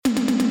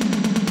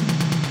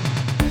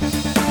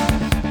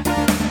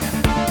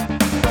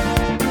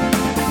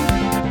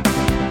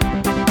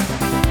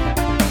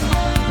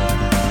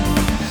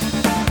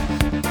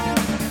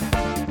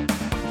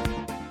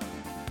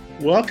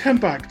welcome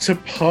back to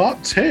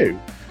part 2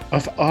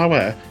 of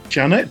our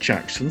Janet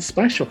Jackson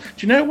special. Do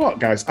you know what,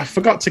 guys? I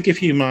forgot to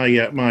give you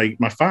my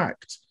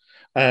fact.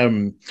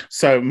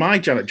 So my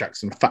Janet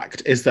Jackson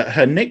fact is that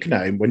her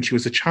nickname when she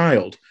was a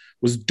child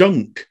was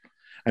Dunk,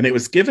 and it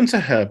was given to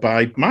her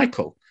by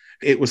Michael.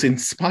 It was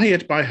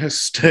inspired by her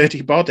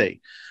sturdy body,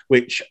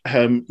 which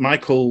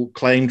Michael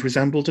claimed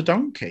resembled a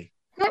donkey.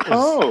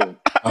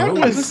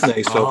 That's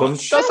actually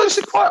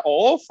quite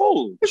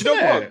awful. Do you know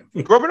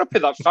what? Growing up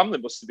in that family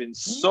must have been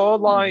so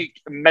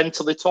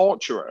mentally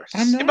torturous.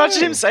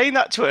 Imagine him saying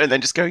that to her and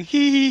then just going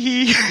hee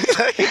hee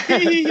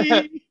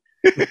hee.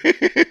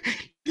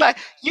 Like,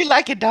 you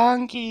like a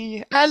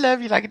donkey. I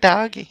love you like a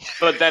donkey.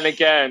 But then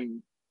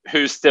again,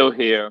 who's still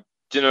here?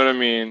 Do you know what I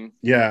mean?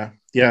 Yeah.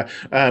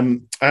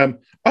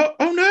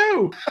 Oh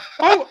no!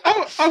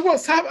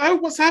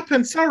 What's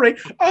happened? Sorry.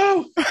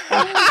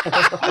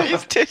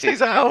 His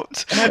titty's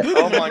out.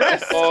 Oh my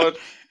god,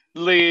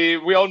 Lee!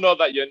 We all know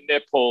that your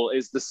nipple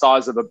is the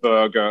size of a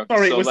burger.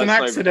 Sorry, it was an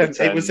accident.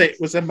 It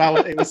was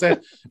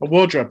a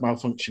wardrobe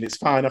malfunction. It's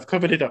fine. I've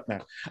covered it up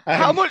now.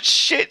 How much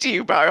shit do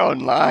you buy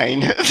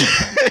online?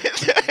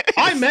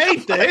 I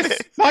made this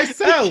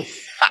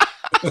myself.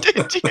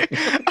 Did you?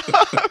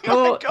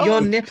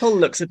 Your nipple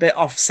looks a bit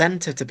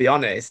off-center, to be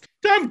honest.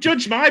 Don't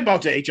judge my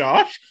body,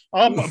 Josh.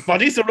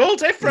 Bodies are all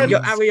different.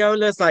 Your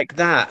areola's like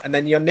that, and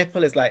then your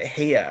nipple is like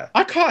here.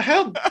 I can't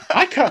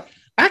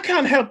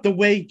help the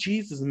way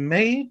Jesus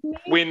made me.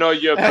 We know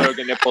your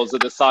burger nipples are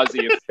the size of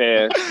your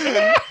face.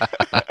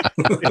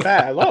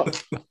 Yeah, look.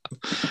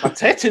 My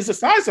tit is the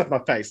size of my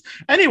face.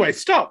 Anyway,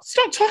 stop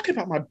talking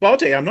about my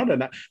body. I'm not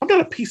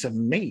a piece of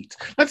meat.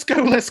 Let's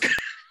go.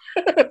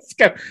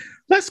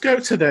 Let's go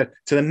to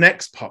the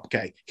next pop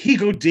gay. He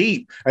go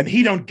deep and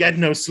he don't get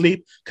no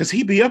sleep because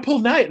he be up all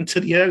night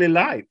until the early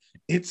light.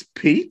 It's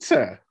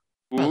Peter.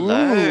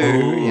 Hello.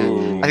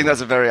 Yeah, I think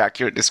that's a very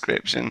accurate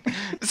description.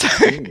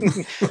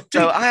 Do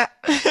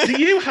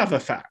you have a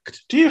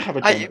fact? Do you have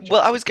a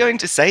I was going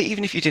to say,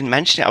 even if you didn't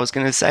mention it, I was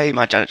going to say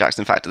my Janet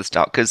Jackson fact at the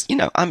start because,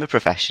 I'm a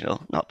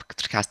professional, not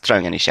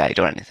throwing any shade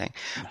or anything.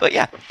 But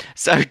yeah,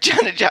 so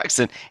Janet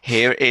Jackson,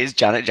 here is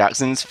Janet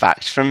Jackson's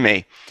fact from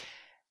me.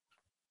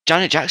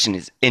 Janet Jackson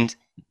is.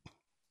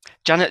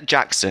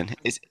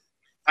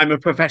 I'm a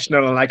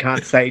professional and I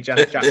can't say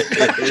Janet Jackson.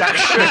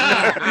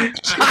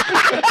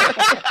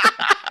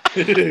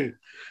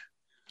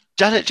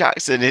 Janet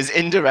Jackson is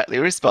indirectly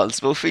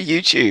responsible for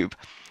YouTube.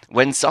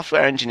 When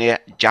software engineer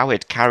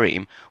Jawed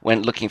Karim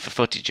went looking for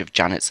footage of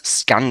Janet's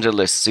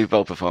scandalous Super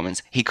Bowl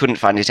performance, he couldn't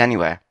find it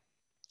anywhere.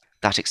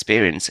 That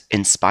experience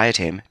inspired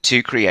him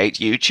to create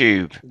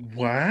YouTube.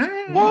 Wow.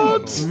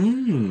 What?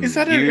 Is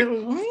that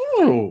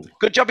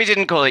Good job he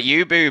didn't call it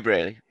YouBoob,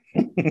 really.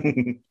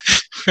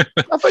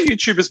 I thought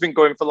YouTube has been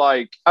going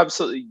for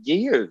absolutely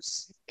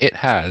years. It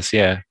has,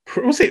 yeah.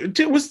 Was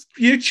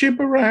YouTube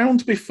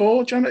around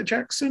before Janet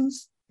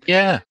Jackson's?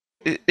 Yeah.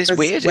 It's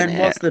weird, When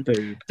isn't was it? the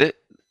boob?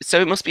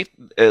 So it must be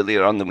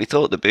earlier on than we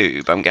thought, the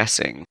boob, I'm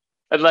guessing.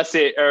 Unless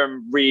it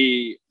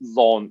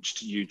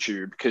relaunched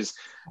YouTube, because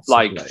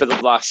for the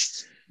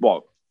last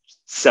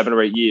 7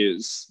 or 8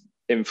 years,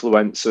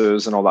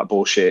 influencers and all that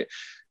bullshit,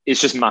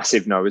 it's just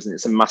massive now, isn't it?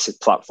 It's a massive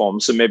platform.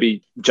 So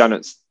maybe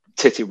Janet's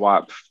titty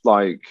wap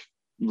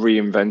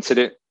reinvented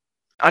it.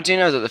 I do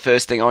know that the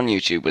first thing on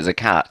YouTube was a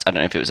cat. I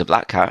don't know if it was a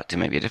black cat or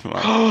maybe a different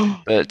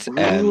one. But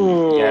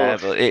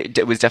but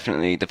it was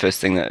definitely the first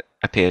thing that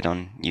appeared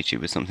on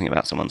YouTube was something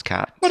about someone's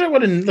cat. What a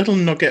little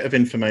nugget of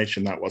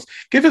information that was.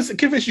 Give us your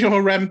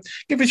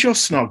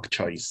snog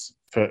choice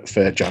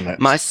for Janet.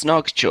 My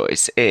snog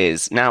choice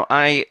is, now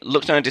I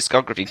looked on a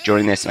discography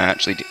during this and I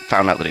actually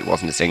found out that it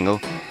wasn't a single,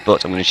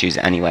 but I'm going to choose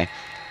it anyway.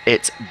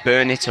 It's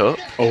Burn It Up,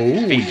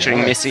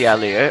 featuring Missy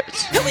Elliott.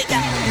 Here we go.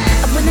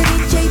 When the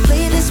DJ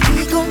play this,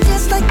 we gon'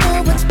 dance like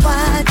no one's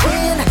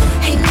watching.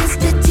 Hey,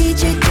 Mr.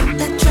 DJ, put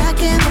that track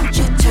and won't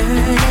you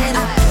turn it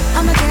up?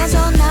 I'ma dance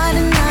all night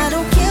and I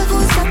don't care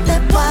who's up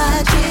there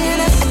watching.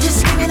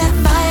 Just give me that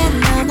fire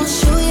and I'ma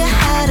show you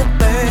how to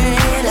burn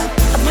it up.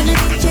 When the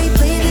DJ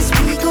play this,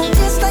 we gon'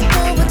 dance like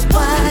no one's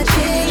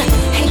watching.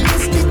 Hey,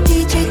 Mr.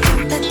 DJ,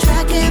 put that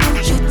track and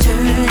won't you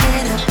turn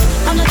it up?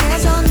 I'ma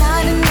dance all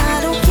night and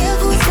I don't care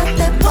who's up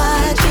there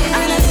watching.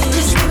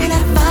 Just give me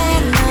that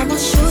fire and I'ma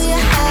show you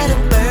how to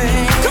burn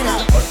it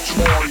up.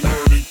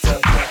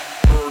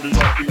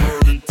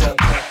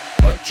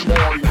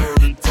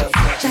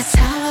 That's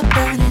how I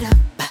burn it up.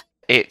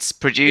 It's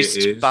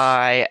produced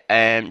by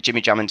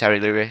Jimmy Jam and Terry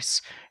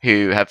Lewis,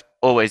 who have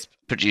always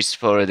produced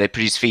for her. They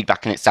produce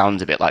Feedback, and it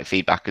sounds a bit like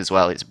Feedback as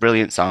well. It's a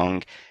brilliant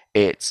song.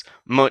 It's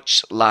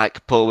much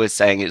like Paul was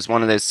saying, it's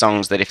one of those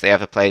songs that if they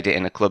ever played it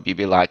in a club, you'd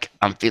be like,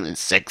 I'm feeling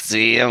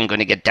sexy, I'm going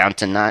to get down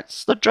tonight,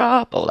 it's the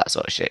drop, all that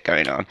sort of shit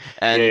going on.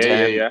 And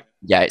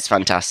yeah, it's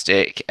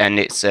fantastic. And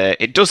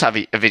it does have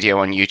a video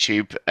on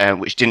YouTube,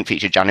 which didn't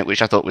feature Janet,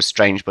 which I thought was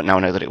strange, but now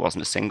I know that it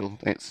wasn't a single.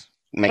 It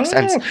makes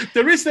sense.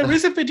 There is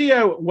a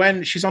video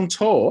when she's on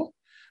tour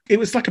It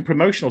was like a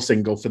promotional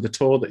single for the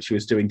tour that she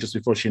was doing just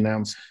before she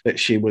announced that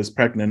she was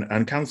pregnant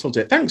and cancelled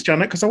it. Thanks,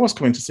 Janet, because I was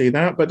coming to see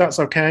that, but that's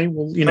okay.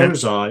 Well, you know,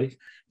 was I.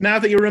 Now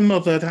that you're a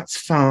mother, that's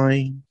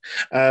fine.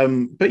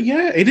 But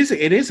yeah, it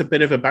is a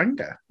bit of a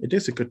banger. It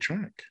is a good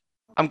track.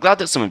 I'm glad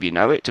that some of you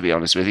know it, to be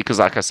honest with you, because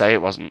like I say,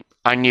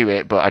 I knew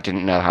it, but I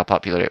didn't know how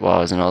popular it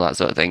was and all that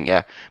sort of thing,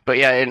 yeah. But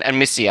yeah, and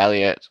Missy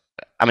Elliott,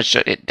 I'm going to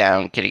shut it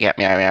down, kitty cat,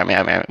 meow, meow,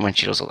 meow, meow, when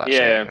she does all that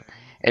shit.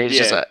 It's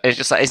just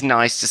like, it's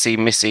nice to see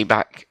Missy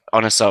back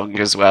on a song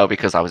as well,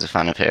 because I was a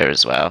fan of her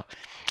as well.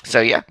 So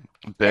yeah,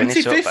 burn it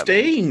up.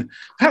 2015.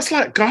 That's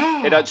like,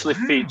 God. It actually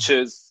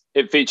features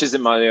in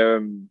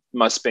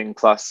my spin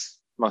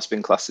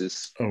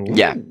classes. Oh.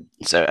 Yeah.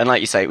 So, and like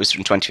you say, it was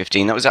from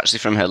 2015. That was actually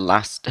from her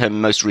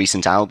most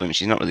recent album.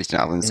 She's not released an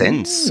album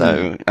since.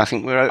 So I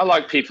think I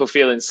like people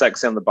feeling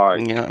sexy on the bike.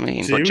 You know what I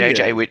mean? But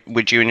JJ,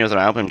 would you and your other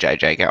album,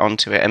 JJ, get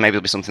onto it? And maybe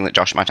there'll be something that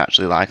Josh might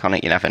actually like on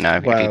it. You never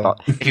know. Well,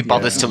 if he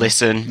bothers to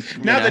listen.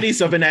 Now that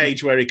he's of an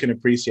age where he can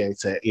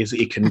appreciate it,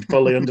 he can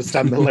fully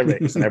understand the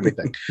lyrics and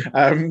everything.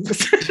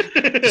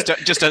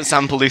 Just don't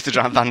sample Luther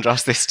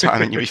Vandross this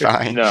time and you'll be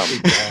fine. No.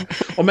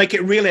 Or make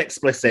it really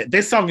explicit.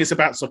 This song is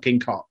about sucking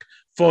cock.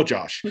 For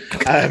Josh.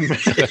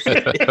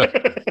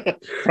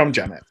 From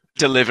Janet.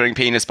 Delivering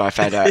penis by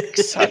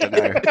FedEx. I don't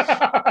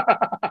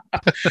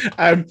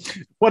know.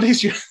 What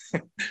is your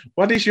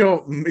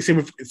see,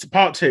 it's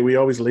part two. We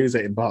always lose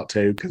it in part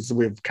two because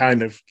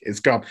it's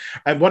gone.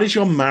 What is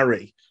your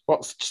marry?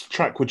 What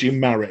track would you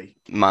marry?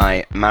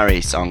 My marry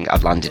song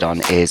I've landed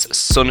on is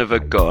Son of a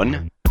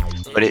Gun.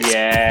 But it's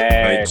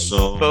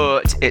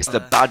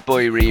the Bad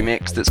Boy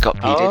remix that's got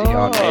P. Diddy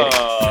on it.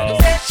 I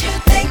bet you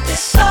think this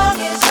song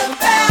is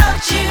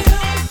about you.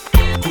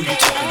 Who you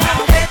talking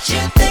about? I bet you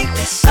think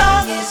this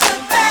song is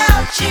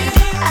about you.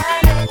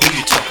 Who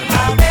you talking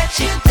about? I bet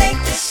you think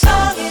this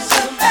song is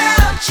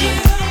about you.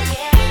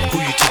 Who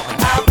you talking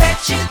about? I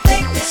bet you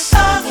think this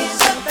song is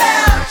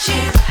about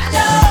you.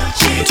 Don't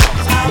you?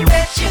 I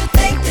bet you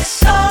think this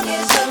song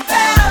is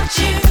about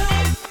you.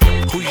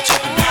 Who you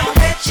talking about? I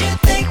bet you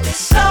think this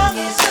song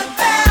is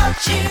about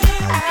you.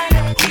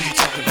 Who you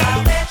talking about?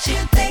 I bet you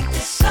think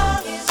this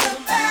song is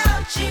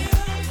about you.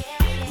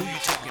 Who you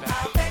talking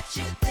about? I bet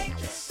you think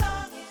this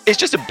song is. It's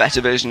just a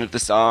better version of the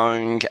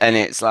song, and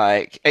it's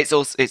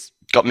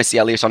got Missy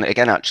Elliott on it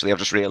again. Actually, I've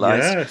just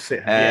realised. Yes,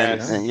 it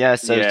has.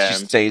 So it's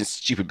just saying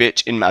 "stupid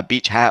bitch" in my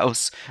beach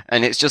house,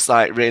 and it's just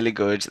like really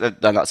good.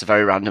 Then that's a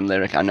very random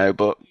lyric, I know,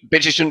 but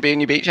bitches shouldn't be in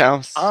your beach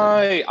house.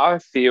 I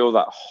feel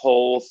that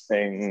whole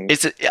thing.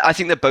 I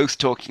think they're both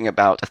talking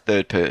about a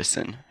third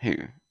person who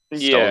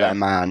stole their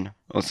man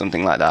or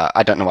something like that.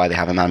 I don't know why they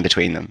have a man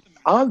between them.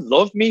 I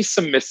love me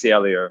some Missy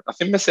Elliott. I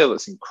think Missy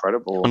Elliott's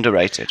incredible.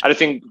 Underrated. And I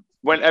think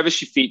whenever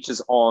she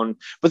features on,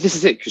 but this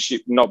is it, because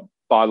she's not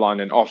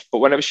bylining off, but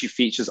whenever she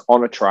features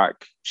on a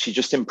track, she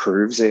just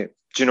improves it.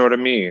 Do you know what I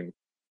mean?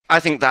 I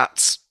think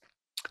that's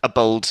a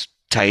bold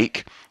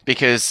take,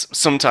 because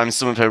sometimes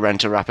some of her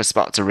Rent-A-Rapper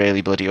spots are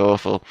really bloody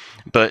awful,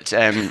 but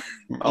some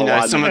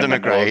of them are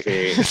great.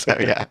 So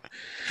yeah.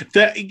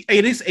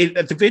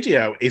 The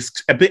video is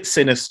a bit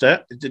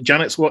sinister.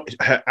 Janet's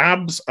her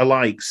abs are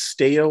like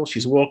steel.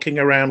 She's walking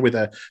around with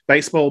a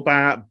baseball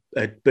bat,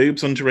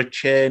 boobs under her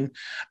chin.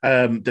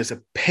 There's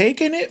a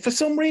pig in it for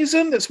some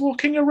reason that's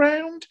walking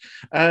around.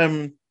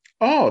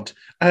 Odd.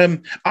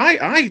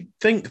 I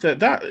think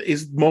that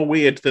is more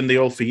weird than the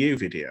All For You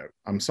video.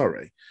 I'm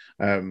sorry.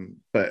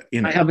 But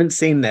you know, I haven't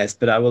seen this,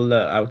 but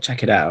I'll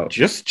check it out.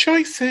 Just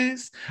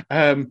choices.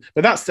 But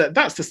that's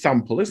the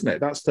sample, isn't it?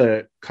 That's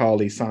the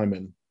Carly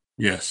Simon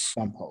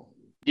sample.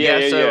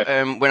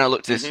 When I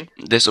looked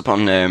this up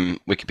on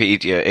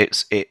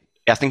Wikipedia,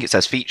 I think it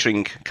says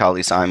featuring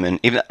Carly Simon.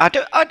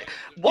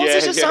 Was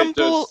it a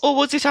sample, or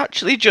was it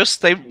actually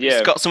just they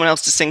got someone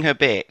else to sing her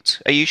bit?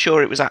 Are you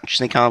sure it was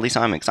actually Carly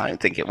Simon? Because I don't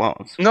think it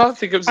was. No, I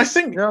think it was. I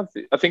think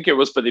it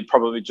was, but they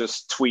probably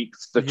just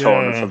tweaked the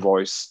tone of her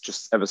voice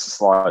just ever so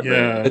slightly.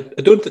 Yeah.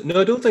 I don't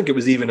think it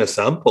was even a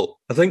sample.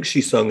 I think she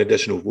sung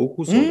additional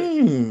vocals on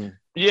it.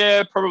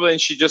 Yeah, probably, and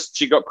she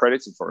got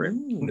credited for it.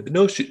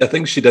 No, I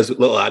think she does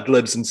little ad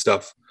libs and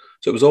stuff.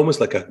 So it was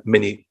almost like a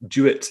mini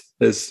duet,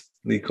 as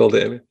they called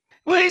it. I mean.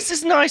 Well, it's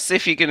just nice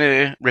if you're going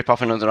to rip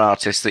off another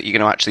artist that you're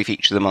going to actually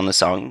feature them on the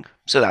song.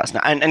 So that's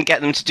nice. And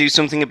get them to do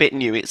something a bit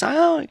new. It's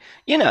like,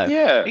 can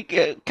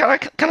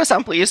I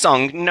sample your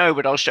song? No,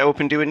 but I'll show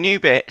up and do a new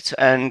bit,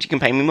 and you can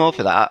pay me more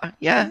for that.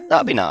 Yeah,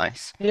 that'd be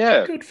nice.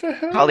 Yeah. Good for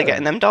her. Probably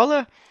getting them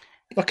 $1.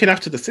 Looking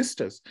after the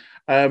sisters.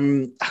 I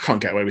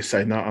can't get away with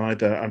saying that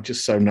either. I'm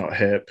just so not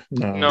hip.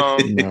 No,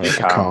 I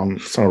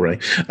can't. Sorry.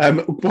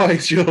 What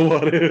is you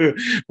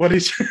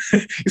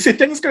see,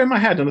 things go in my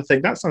head and I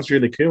think that sounds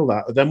really cool.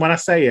 That then when I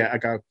say it, I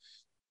go,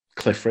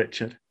 Cliff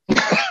Richard.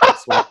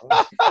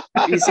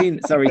 Have you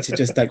seen? Sorry to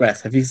just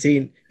digress. Have you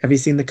seen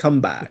The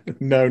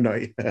Comeback? No,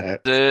 not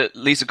yet. The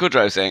Lisa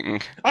Kudrow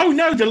thing. Oh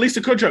no, the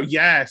Lisa Kudrow.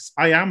 Yes,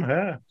 I am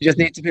her. You just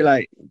need to be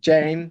like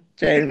Jane.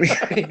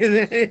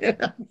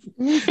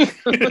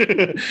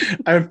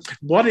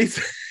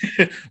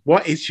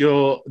 What is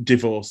your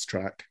divorce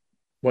track?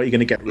 What are you going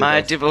to get rid My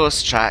of?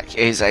 divorce track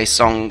is a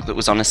song that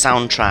was on a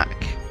soundtrack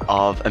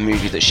of a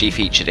movie that she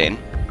featured in.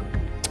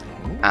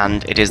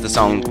 And it is the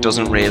song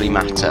Doesn't Really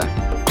Matter.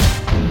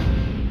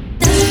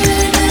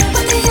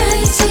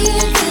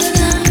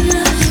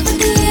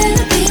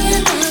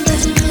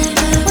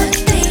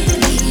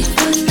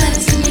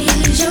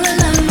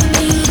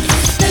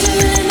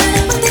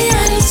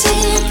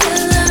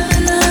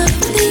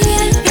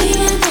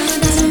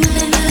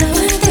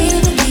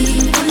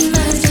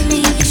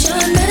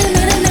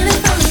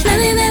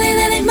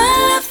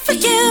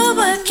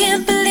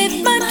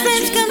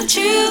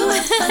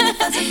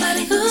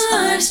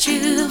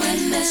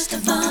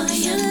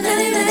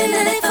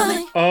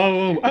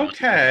 Oh,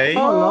 okay.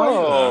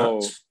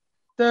 Oh,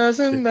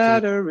 doesn't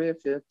matter if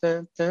you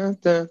that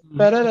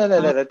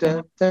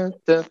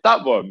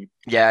one.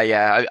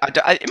 Yeah.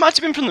 It might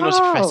have been from the Nutty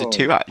Professor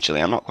too, actually.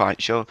 I'm not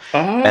quite sure.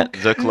 Oh,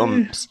 The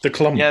Clumps. The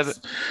Clumps. Yeah,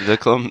 the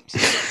Clumps.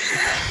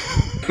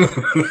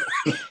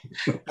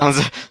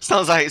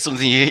 Sounds like it's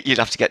something you'd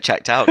have to get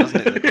checked out,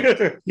 doesn't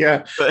it?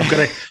 Yeah,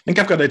 I think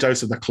I've got a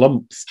dose of the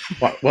Clumps.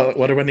 What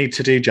do I need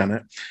to do,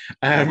 Janet?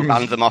 We'll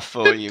band them off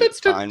for you. It's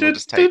fine. We'll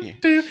just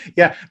take you.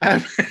 Yeah,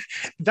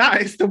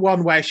 that is the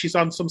one where she's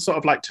on some sort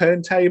of like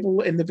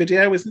turntable in the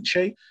video, isn't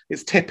she?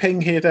 It's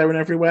tipping here, there, and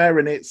everywhere,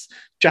 and it's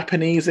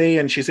Japanesey,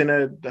 and she's in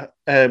a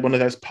one of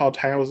those pod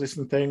houses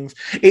and things.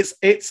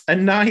 It's a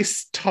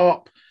nice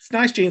top.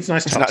 Nice jeans,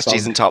 nice top. Nice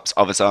jeans and tops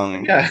of a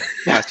song. Yeah.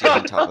 Nice jeans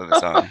and top of a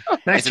song.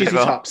 Nice jeans and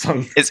top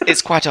song.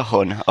 It's quite a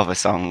hun of a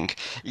song.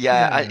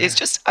 Yeah. I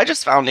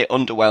just found it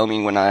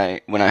underwhelming when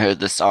I heard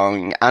the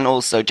song, and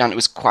also Janet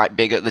was quite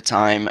big at the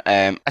time.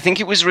 I think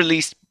it was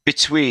released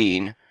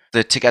between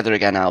the Together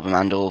Again album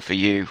and All For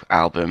You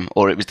album,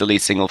 or it was the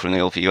lead single from the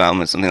All For You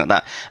album or something like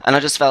that. And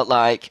I just felt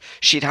like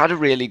she'd had a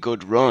really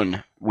good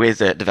run with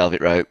the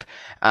Velvet Rope,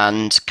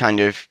 and kind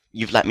of,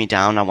 you've let me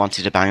down, I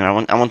wanted a banger,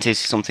 I wanted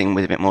something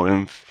with a bit more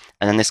oomph.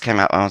 And then this came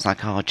out, and I was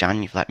like, "Oh,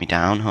 Jan, you've let me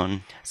down,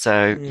 hun."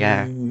 So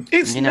yeah,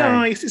 it's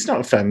nice. It's not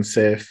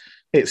offensive.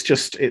 It's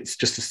just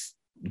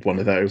one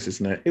of those,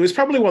 isn't it? It was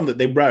probably one that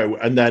they wrote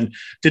and then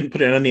didn't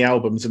put it on any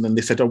albums, and then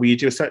they said, "Oh, would you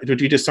do a song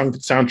for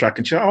the soundtrack?"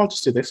 And she said, "Oh, I'll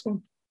just do this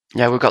one."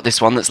 Yeah, we've got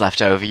this one that's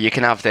left over. You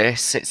can have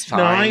this. It's fine.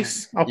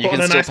 Nice. I'll put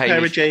on a nice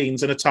pair of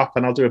jeans and a top,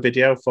 and I'll do a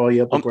video for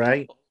you. It'll be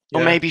great. Yeah.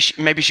 Or maybe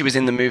she was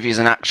in the movie as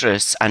an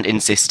actress and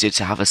insisted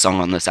to have a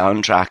song on the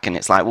soundtrack, and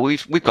it's like, well,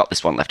 we've got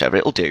this one left over.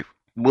 It'll do.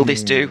 Will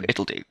this do?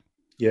 It'll do.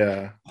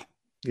 Yeah.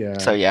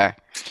 So yeah.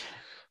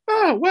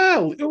 Oh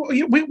well,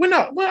 we're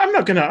not. Well, I'm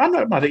not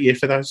mad at you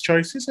for those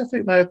choices. I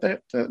think they're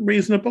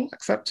reasonable,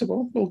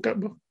 acceptable. We'll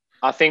go.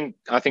 I think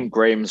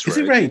Graham's. Is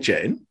he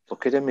raging?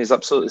 Look at him. He's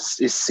absolutely.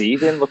 He's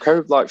seething. Look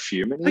how like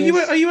fuming.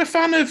 Are you a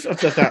fan of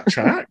that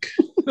track?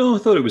 No, I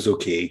thought it was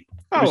okay.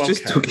 It was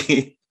just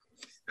okay.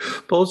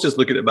 Paul's just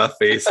looking at my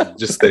face and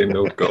just saying,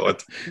 "Oh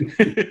God,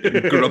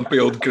 grumpy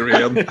old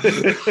Graham."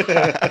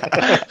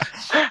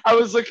 I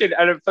was looking,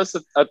 and at first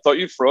I thought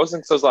you frozen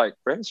because I was like,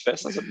 "Graham's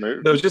face hasn't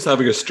moved." I was just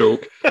having a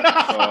stroke.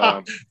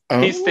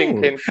 He's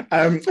thinking.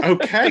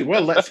 Okay,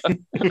 well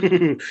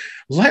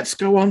let's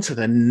go on to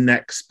the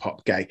next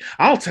pop gay.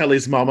 I'll tell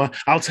his mama.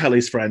 I'll tell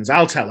his friends.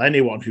 I'll tell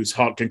anyone whose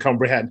heart can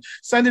comprehend.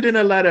 Send it in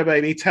a letter,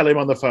 baby. Tell him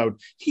on the phone.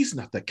 He's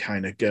not the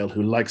kind of girl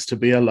who likes to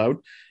be alone.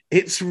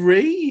 It's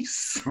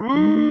Reese.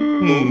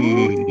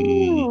 Ooh.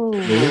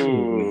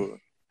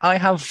 I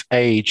have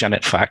a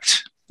Janet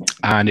fact,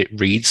 and it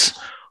reads,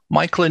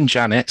 Michael and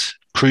Janet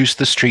cruised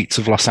the streets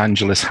of Los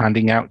Angeles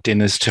handing out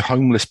dinners to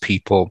homeless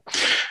people.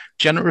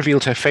 Janet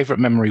revealed her favorite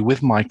memory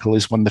with Michael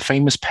is when the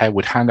famous pair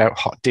would hand out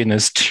hot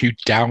dinners to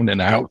down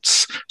and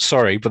outs.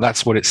 Sorry, but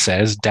that's what it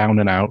says, down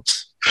and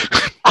outs.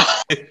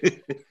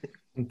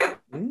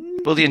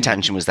 Well, the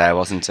intention was there,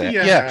 wasn't it?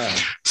 Yeah.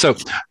 So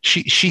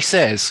she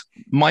says,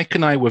 Mike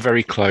and I were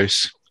very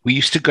close. We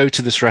used to go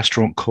to this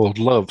restaurant called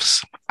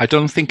Love's. I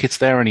don't think it's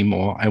there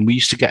anymore. And we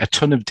used to get a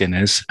ton of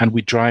dinners, and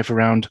we'd drive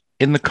around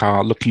in the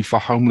car looking for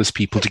homeless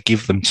people to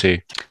give them to.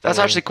 That's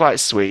actually quite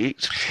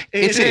sweet.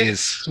 It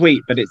is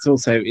sweet, but it's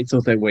also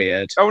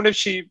weird. I wonder if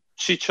she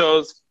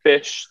chose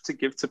fish to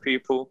give to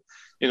likes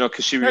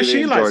because she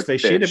likes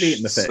fish. She'd have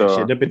eaten the fish.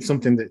 It'd have been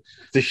something that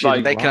they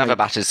can have a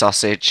battered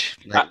sausage.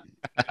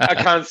 I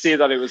can't see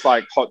that it was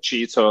like hot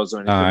Cheetos or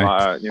anything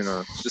like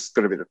that. It's just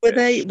going to be the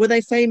fish. Were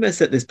they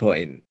famous at this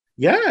point?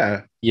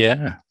 Yeah.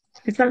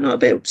 Is that not a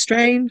bit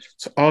strange?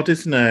 It's odd,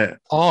 isn't it?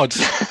 Odd.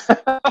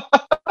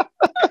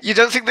 You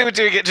don't think they were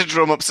doing it to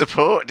drum up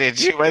support, did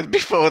you?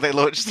 Before they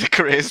launched their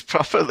careers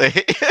properly.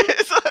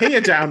 Here,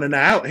 down and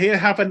out. Here,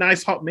 have a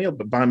nice hot meal,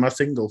 but buy my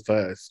single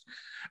first.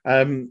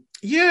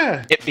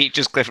 Yeah. It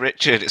features Cliff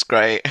Richard. It's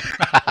great.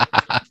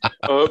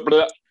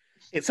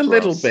 It's a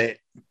little bit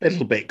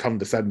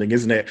condescending,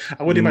 isn't it?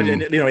 I would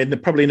imagine,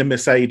 probably in a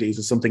Mercedes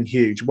or something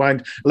huge,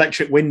 wide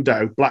electric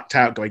window, blacked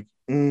out, going,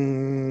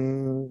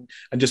 and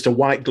just a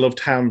white gloved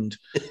hand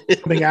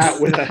coming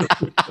out with a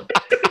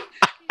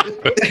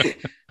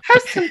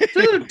have some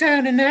food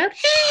down and out.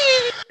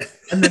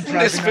 And then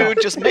this food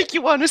just make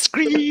you want to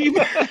scream.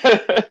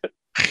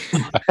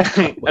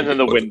 And then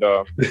the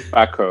window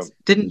back home.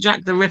 Didn't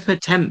Jack the Ripper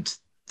tempt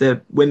the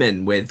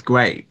women with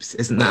grapes?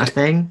 Isn't that a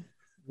thing?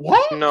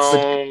 What?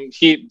 No,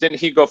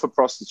 he go for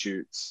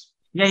prostitutes.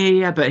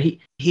 Yeah. But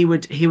he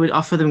would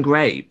offer them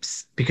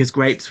grapes because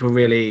grapes were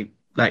really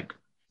like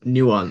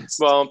nuanced.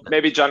 Well,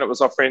 maybe Janet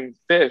was offering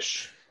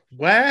fish.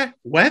 Where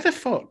the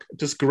fuck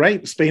does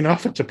grapes being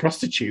offered to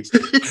prostitutes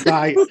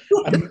by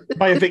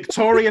a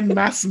Victorian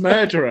mass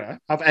murderer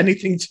have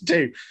anything to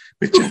do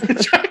with Janet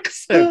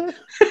Jackson?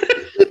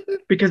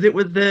 Because it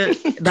was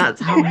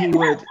that's how he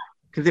would.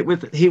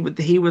 Because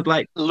he would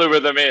like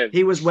lure them in.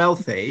 He was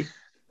wealthy,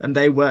 and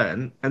they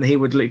weren't, and he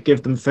would like,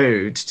 give them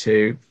food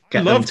to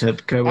get them to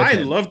go with him.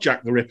 I love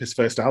Jack the Ripper's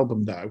first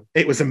album, though.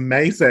 It was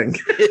amazing.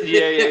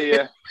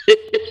 Yeah.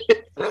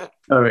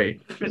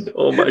 Sorry.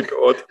 Oh my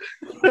god.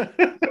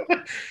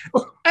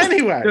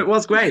 Anyway, it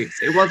was grapes.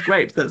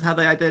 That's how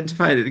they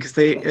identified it, because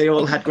they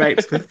all had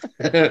grapes. Were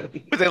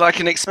they like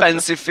an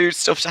expensive food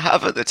stuff to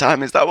have at the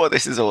time? Is that what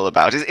this is all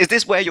about? Is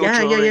this where you're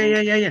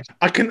drawing? Yeah.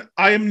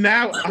 I'm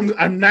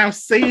now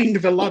seeing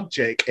the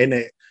logic in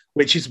it,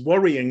 which is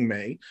worrying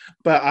me,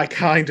 but I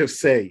kind of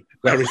see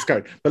where it's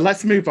going. But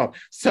let's move on.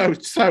 So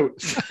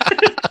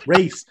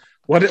Reese,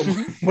 what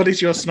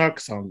is your snog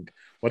song?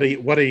 What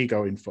are you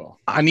going for?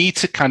 I need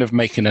to kind of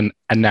make an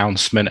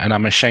announcement, and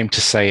I'm ashamed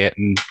to say it,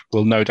 and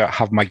will no doubt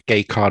have my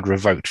gay card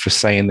revoked for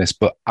saying this,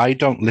 but I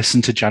don't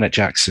listen to Janet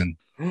Jackson.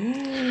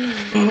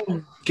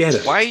 Get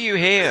it. Why are you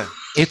here?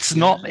 It's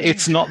not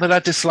that I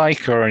dislike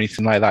her or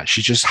anything like that.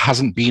 She just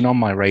hasn't been on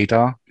my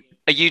radar.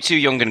 Are you too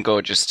young and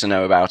gorgeous to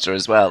know about her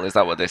as well? Is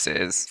that what this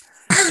is?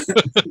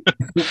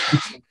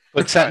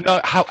 But no,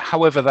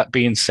 however, that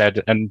being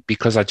said, and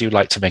because I do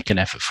like to make an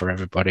effort for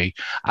everybody,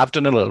 I've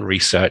done a little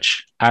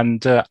research,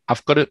 and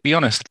I've got to be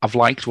honest, I've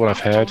liked what I've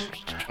heard.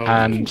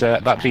 And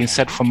that being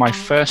said, for my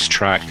first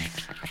track,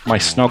 my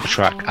snog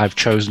track, I've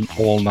chosen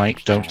All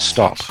Night, Don't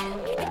Stop.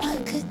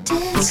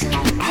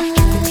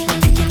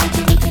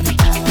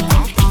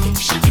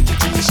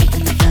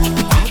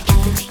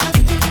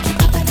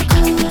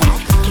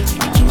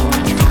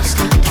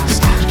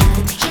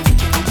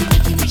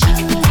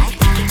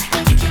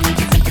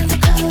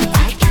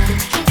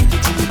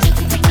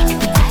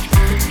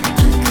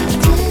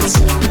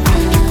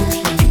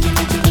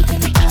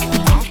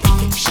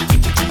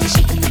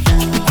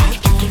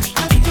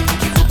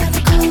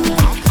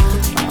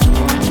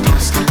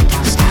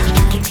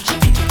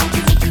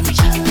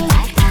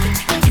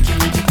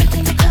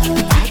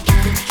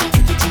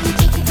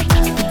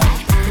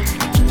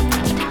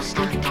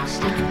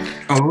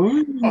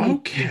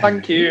 Okay.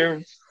 Thank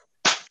you.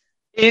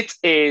 It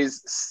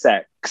is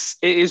sex.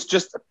 It is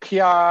just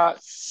pure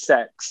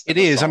sex. It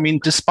is. I mean,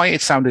 despite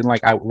it sounding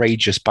like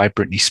outrageous by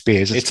Britney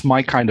Spears, it's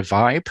my kind of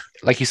vibe.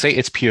 Like you say,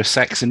 it's pure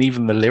sex, and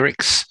even the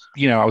lyrics.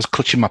 You know, I was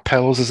clutching my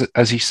pearls,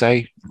 as you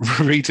say,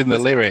 reading the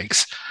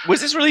lyrics.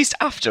 Was this released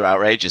after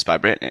Outrageous by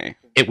Britney?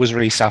 It was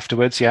released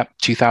afterwards, yeah.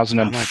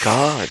 2004. Oh my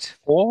God.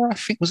 I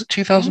think, was it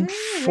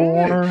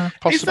 2004,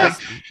 possibly?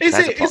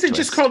 Is it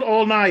just called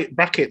All Night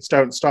brackets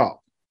Don't Stop?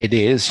 It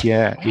is,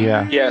 yeah.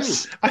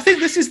 Yes. I think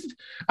this is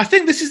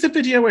the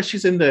video where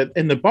she's in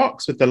the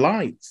box with the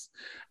lights,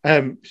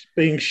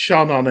 being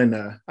shone on in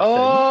her.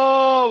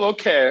 Oh,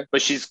 okay.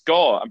 But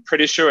I'm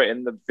pretty sure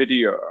in the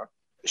video,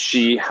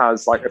 she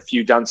has like a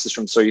few dances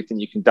from So You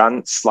Think You Can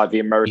Dance, like the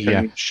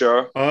American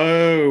show.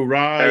 Oh,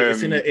 right.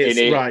 It's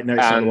right. No,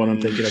 it's not the one I'm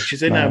thinking of.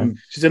 She's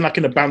in like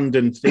an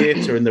abandoned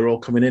theatre, and they're all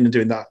coming in and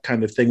doing that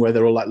kind of thing where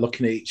they're all like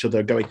looking at each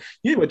other going,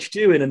 yeah, what you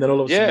doing? And then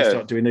all of a sudden they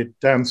start doing a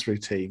dance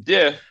routine.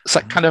 Yeah. It's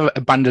like kind of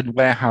abandoned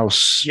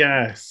warehouse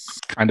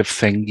kind of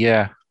thing,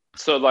 yeah.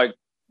 So like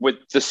with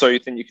the So You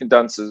Think You Can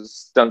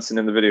dancers dancing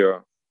in the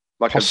video.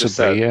 Like possibly, I just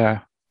said.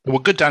 Yeah. They were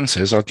good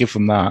dancers, I'll give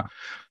them that.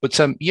 But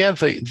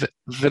the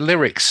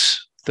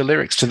lyrics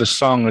to the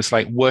song is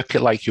like, work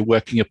it like you're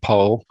working a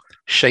pole,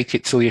 shake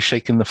it till you're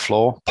shaking the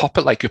floor, pop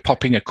it like you're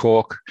popping a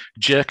cork,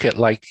 jerk it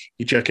like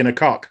you're jerking a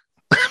cock.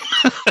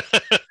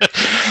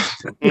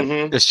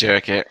 Just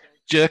jerk it.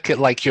 Jerk it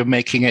like you're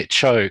making it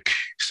choke.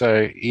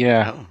 So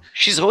yeah. Oh,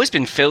 she's always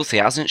been filthy,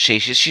 hasn't she?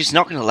 She's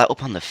not going to let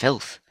up on the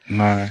filth.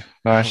 No.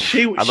 I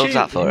love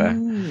that for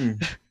her.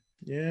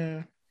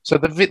 Yeah. So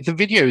the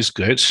video is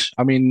good.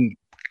 I mean,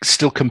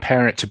 still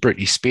compare it to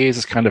Britney Spears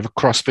as kind of a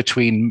cross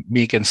between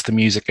Me Against the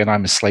Music and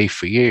I'm a Slave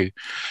for You.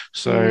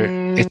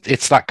 So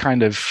it's that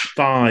kind of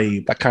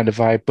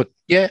vibe. But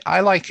yeah, I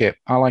like it.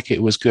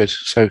 It was good.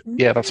 So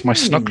yeah, that's my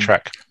snug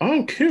track.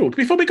 Oh, cool.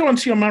 Before we go on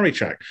to your married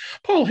track,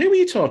 Paul, who were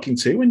you talking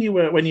to when you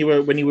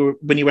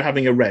were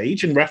having a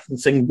rage and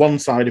referencing one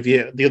side of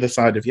you, the other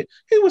side of you?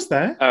 Who was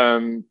there?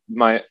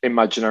 My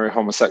imaginary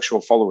homosexual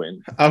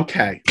following.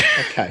 Okay.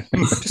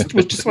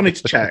 just wanted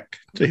to check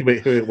who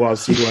it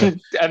was.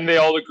 And they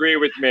all agree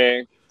with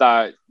me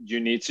that you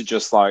need to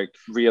just like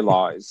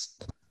realize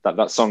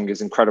that song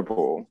is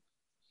incredible.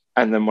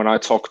 And then when I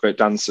talk about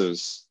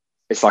dancers,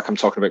 it's like I'm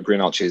talking about green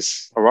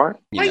arches. All right?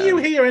 Why are you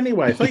here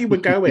anyway? I thought you were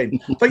going.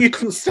 Thought you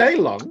couldn't stay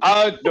long.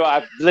 Oh, no,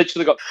 I've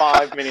literally got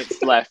 5 minutes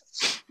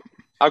left.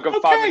 I've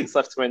got 5 minutes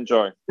left to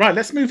enjoy. Right,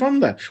 let's move on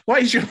then.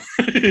 What is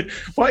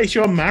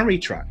your marry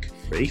track,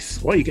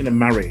 Reese? What are you going to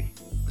marry?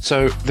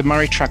 So the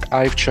Murray track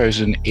I've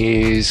chosen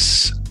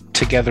is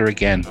Together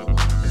Again. Everywhere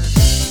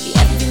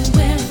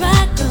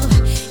I go,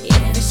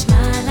 every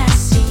smile I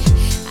see,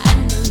 I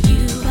know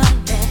you are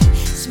there,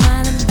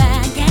 smiling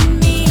back at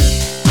me,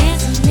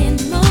 dancing in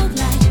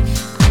moonlight.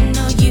 I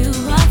know you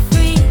are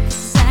free,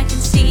 'cause I can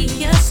see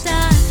your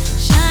star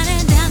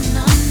shining down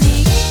on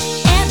me.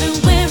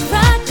 Everywhere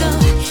I go,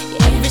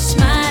 every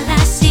smile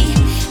I see,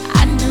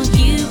 I know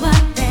you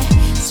are there,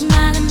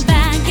 smiling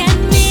back at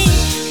me,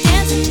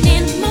 dancing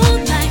in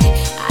moonlight.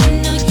 I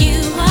know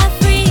you are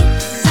free,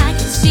 'cause I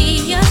can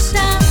see your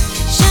star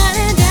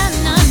shining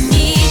down on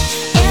me.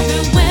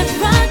 Everywhere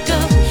I go,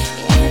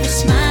 every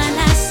smile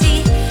I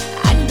see,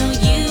 I know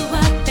you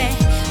are there,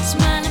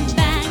 smiling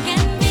back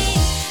at me,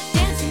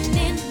 dancing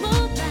in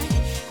moonlight.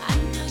 I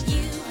know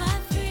you are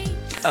free.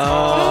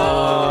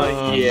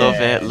 Oh,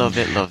 yeah. love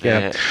it.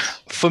 Yeah.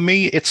 For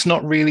me, it's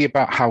not really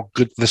about how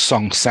good the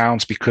song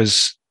sounds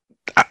because,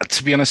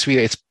 to be honest with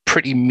you, it's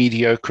pretty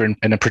mediocre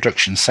in a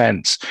production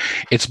sense.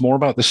 It's more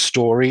about the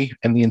story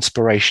and the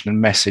inspiration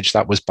and message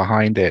that was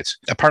behind it.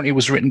 Apparently, it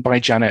was written by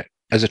Janet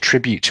as a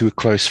tribute to a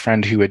close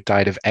friend who had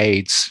died of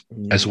AIDS,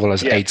 as well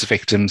as AIDS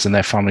victims and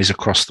their families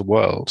across the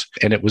world.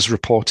 And it was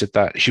reported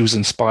that she was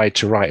inspired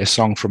to write a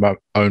song from her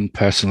own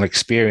personal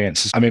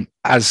experiences. I mean,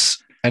 as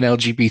an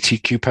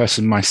LGBTQ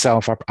person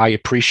myself, I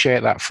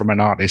appreciate that from an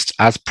artist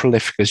as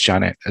prolific as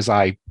Janet, as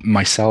I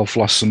myself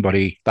lost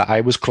somebody that I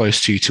was close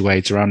to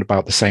AIDS around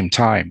about the same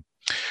time.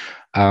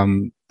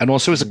 And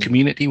also as a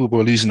community, we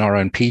were losing our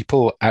own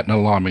people at an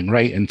alarming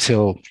rate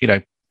until,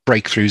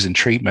 breakthroughs in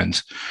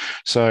treatment.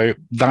 So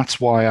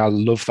that's why I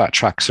love that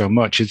track so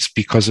much. It's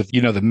because of,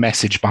 the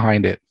message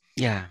behind it.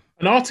 Yeah.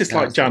 An artist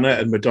like Janet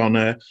and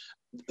Madonna,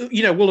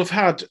 will have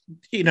had,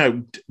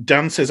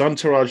 dancers,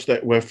 entourage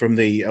that were from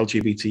the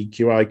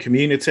LGBTQI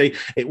community.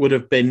 It would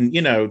have been,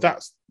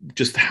 that's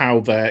just how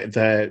they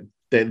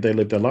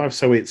live their lives.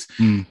 So it's,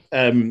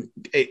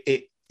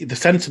 the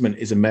sentiment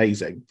is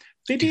amazing.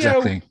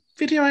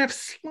 Video I have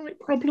slight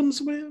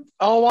problems with.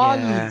 Oh,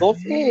 I love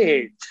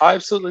it. I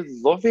absolutely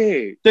love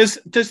it. There's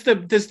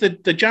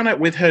the Janet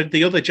with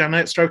the other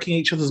Janet stroking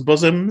each other's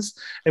bosoms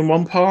in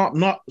one part.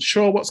 Not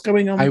sure what's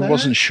going on there. I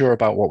wasn't sure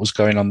about what was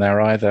going on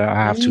there either, I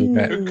have to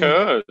admit. Who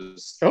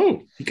cares?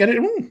 Oh, you get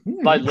it?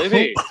 Like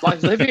Livy.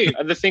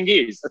 And the thing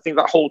is, I think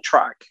that whole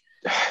track,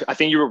 I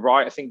think you were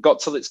right. I think Got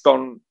Till It's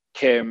Gone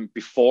came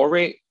before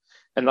it.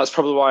 And that's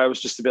probably why I was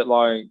just a bit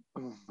like,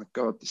 oh my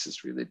God, this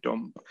is really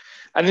dumb.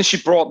 And then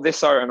she brought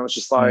this out and I was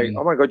just like,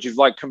 oh my God, you've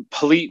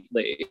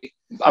completely,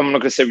 I'm not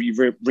going to say you've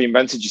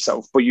reinvented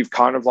yourself, but you've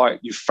kind of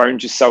you've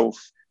found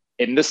yourself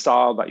in the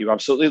style that you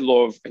absolutely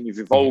love and you've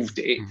evolved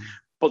it.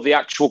 But the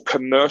actual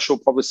commercial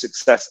probably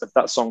success of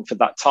that song for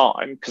that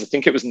time, because I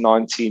think it was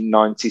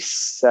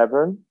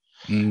 1997.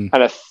 And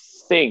I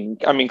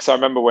think, because I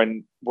remember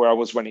where I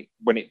was when it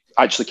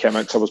actually came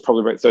out, because I was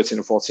probably about 13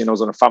 or 14, I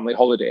was on a family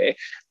holiday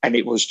and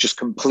it was just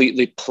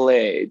completely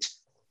played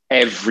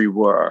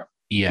everywhere.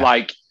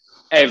 Yeah.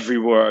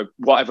 Everywhere,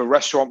 whatever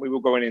restaurant we were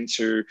going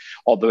into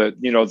or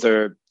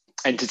the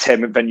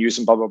entertainment venues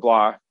and blah, blah,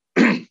 blah.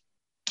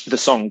 The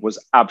song was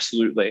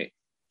absolutely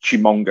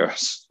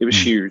humongous. It was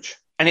huge.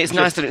 And it's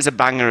nice that it's a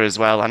banger as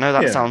well. I know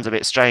that sounds a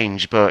bit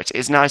strange, but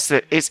it's nice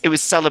that it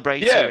was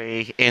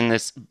celebratory in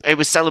this. It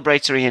was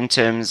celebratory in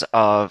terms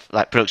of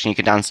production, you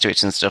could dance to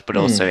it and stuff, but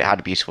also it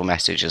had a beautiful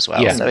message as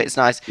well. Yeah. So it's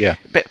nice. Yeah.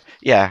 But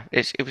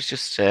it was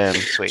just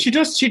sweet. She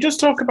does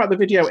talk about the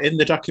video in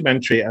the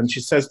documentary, and she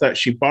says that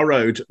she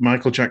borrowed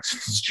Michael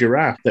Jackson's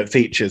giraffe that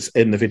features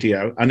in the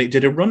video, and it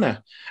did a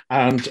runner.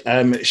 And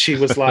she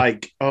was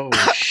like, "Oh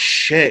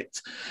shit,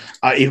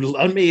 he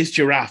loaned me his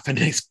giraffe, and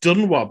it's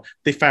done one."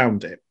 They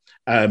found it.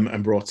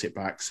 And brought it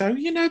back. So,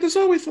 there's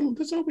always a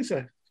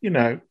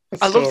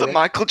I love that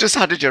Michael just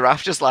had a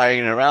giraffe just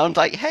lying around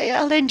hey,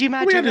 I'll lend you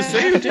my giraffe. We had a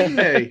zoo, didn't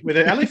we? With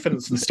the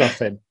elephants and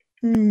stuff in.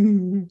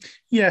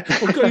 Yeah.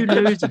 Well,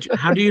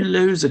 how do you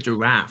lose a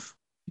giraffe?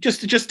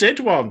 Just did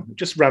one.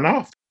 Just ran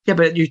off. Yeah,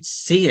 but you'd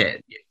see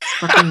it. It's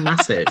fucking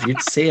massive.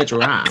 You'd see a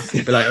giraffe.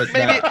 You'd be like,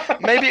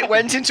 maybe it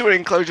went into an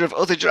enclosure of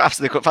other giraffes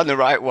and they couldn't find the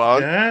right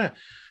one. Yeah.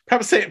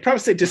 Perhaps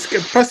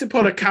it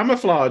put a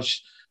camouflage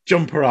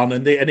jumper on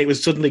and it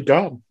was suddenly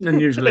gone.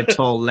 Unusually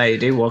tall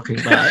lady walking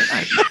by.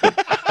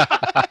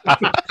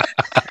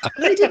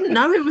 I didn't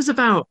know it was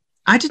about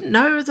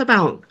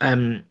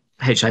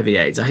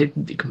HIV/AIDS. I had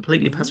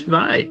completely passed me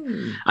by.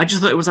 I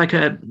just thought it was like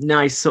a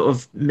nice sort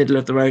of middle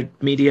of the road,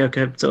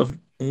 mediocre sort of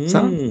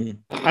song.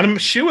 And I'm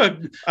sure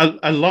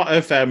a lot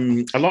of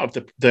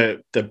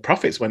the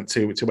profits went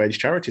to AIDS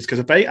charities,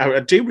 because I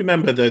do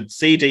remember the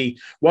CD.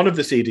 One of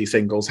the CD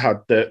singles had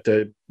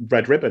the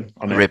red ribbon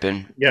on it.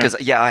 Ribbon, because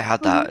I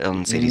had that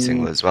on CD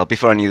single as well.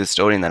 Before I knew the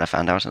story, and then I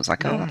found out, I was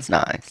like, oh, that's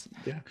nice.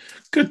 Yeah,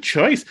 good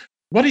choice.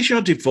 What is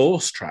your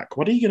divorce track?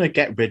 What are you going to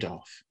get rid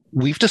of?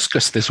 We've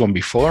discussed this one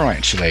before,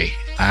 actually,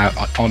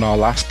 on our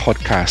last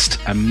podcast,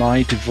 and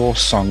my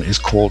divorce song is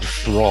called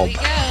Throb.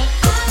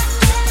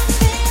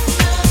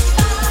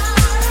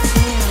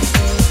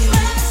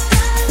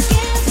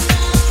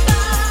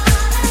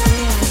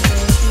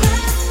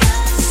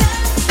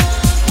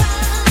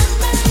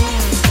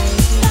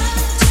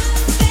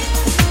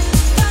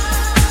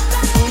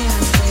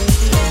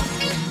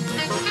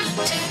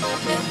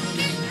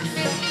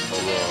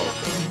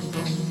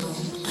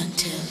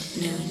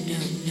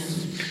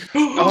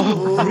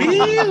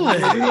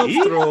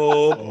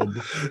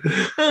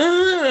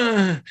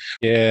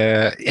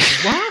 Yeah.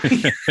 Why?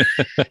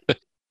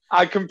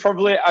 I can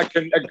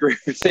agree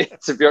with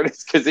it, to be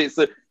honest, because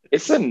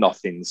it's a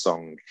nothing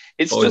song.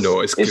 It's great.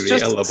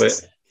 I love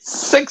it.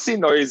 Sexy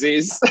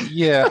noises.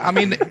 Yeah, I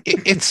mean,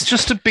 it's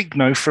just a big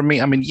no from me.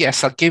 I mean,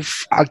 yes, I'll give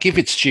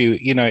its due.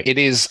 You know, it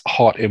is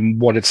hot in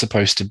what it's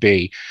supposed to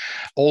be.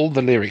 All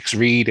the lyrics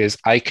read is,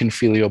 "I can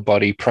feel your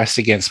body press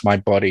against my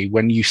body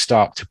when you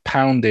start to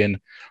pound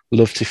in.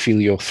 Love to feel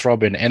your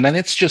throbbing," and then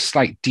it's just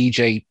like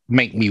DJ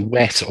make me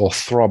wet or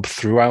throb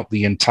throughout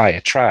the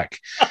entire track.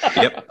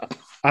 Yep.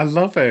 I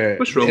love it.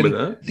 What's wrong with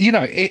that? You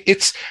know,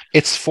 it's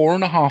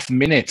 4.5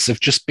 minutes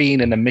of just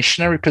being in a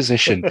missionary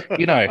position.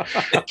 You know,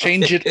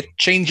 change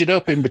it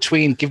up in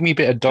between. Give me a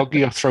bit of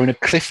doggy or throwing a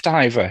cliff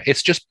diver.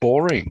 It's just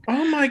boring.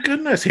 Oh my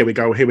goodness! Here we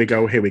go.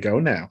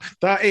 Now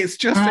that it's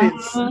just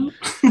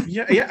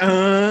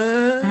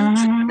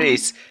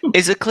Reese,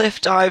 is a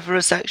cliff diver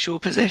a sexual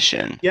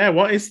position? Yeah.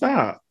 What is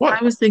that?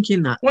 What I was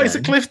thinking that. What is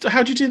a cliff?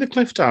 How do you do the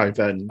cliff dive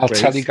then? I'll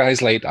tell you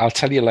guys later. I'll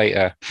tell you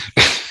later.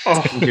 Oh,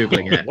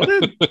 Googling it. What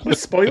a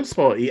spoil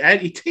sport.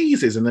 He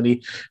teases and then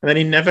he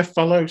never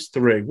follows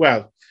through.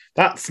 Well,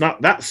 that's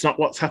not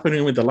what's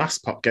happening with the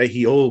last pop gay.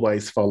 He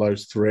always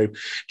follows through.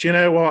 Do you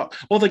know what?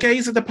 All the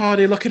gays at the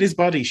party look at his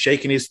body,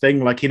 shaking his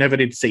thing like he never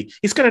did see.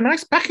 He's got a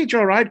nice package,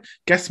 all right.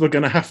 Guess we're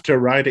gonna have to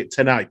ride it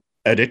tonight.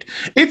 Edit.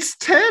 It's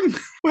Tim.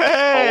 Oh,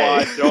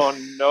 I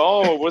don't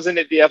know. Wasn't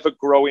it the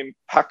ever-growing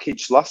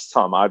package last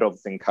time? I don't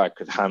think I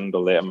could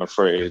handle it, I'm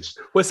afraid.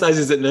 What size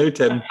is it now,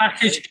 Tim? The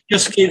package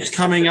just keeps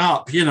coming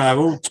up, you know,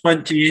 all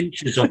 20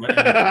 inches of it.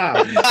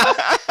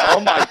 Oh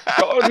my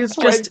God.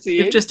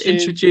 You've just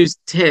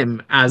introduced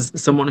Tim as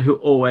someone who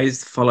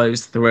always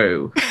follows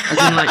through. As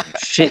in, like,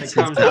 shit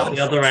comes out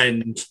the other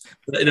end.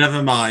 But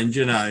never mind,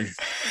 you know.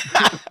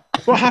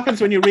 What happens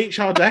when you reach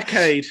our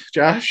decade,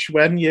 Josh?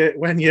 When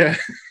you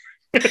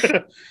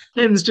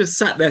Tim's just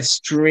sat there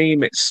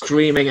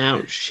streaming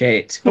out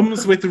shit.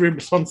 Comes with the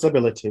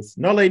responsibilities,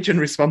 knowledge and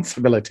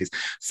responsibilities.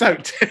 So,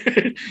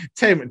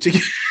 Tim, do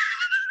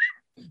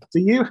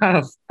you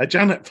have a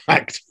Janet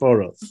fact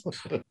for us?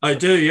 I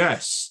do,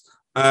 yes.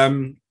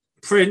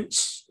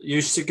 Prince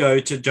used to go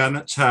to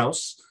Janet's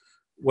house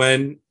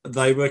when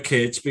they were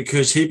kids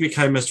because he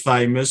became as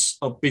famous,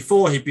 or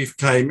before he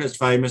became as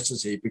famous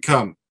as he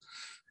become.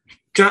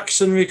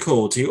 Jackson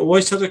records, he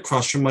always had a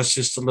crush on my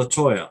sister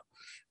LaToya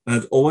and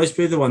I'd always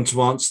be the one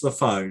to answer the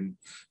phone.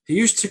 He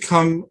used to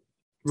come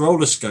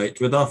roller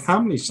skate with our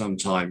family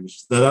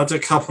sometimes. They had a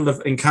couple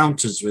of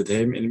encounters with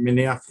him in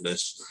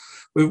Minneapolis.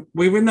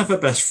 We were never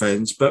best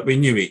friends, but we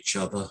knew each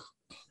other.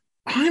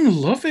 I'm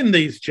loving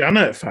these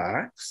Janet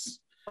facts.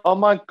 Oh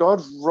my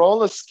God,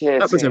 roller skating.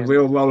 That was a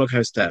real roller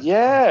coaster.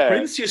 Yeah.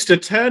 Prince used to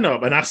turn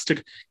up and ask,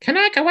 can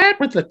I go out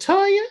with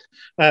LaToya?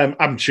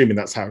 I'm assuming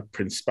that's how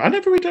Prince spoke. I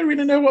never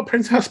really know how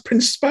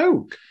Prince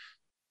spoke.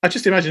 I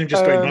just imagine him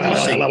just going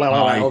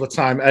all the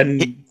time.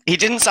 And he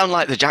didn't sound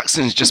like the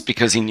Jacksons just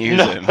because he knew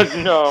them.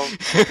 No.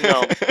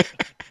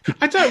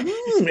 I don't.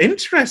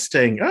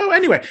 Interesting. Oh,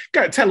 anyway,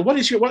 go tell.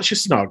 What's your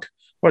snog?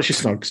 What's your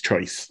snog's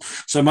choice?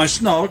 So my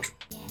snog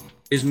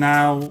is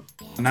now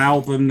an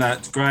album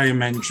that Graham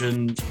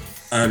mentioned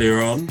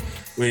earlier on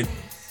with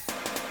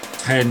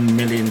 10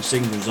 million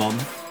singles on,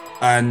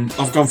 and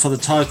I've gone for the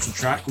title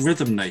track,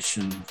 Rhythm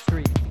Nation.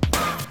 3.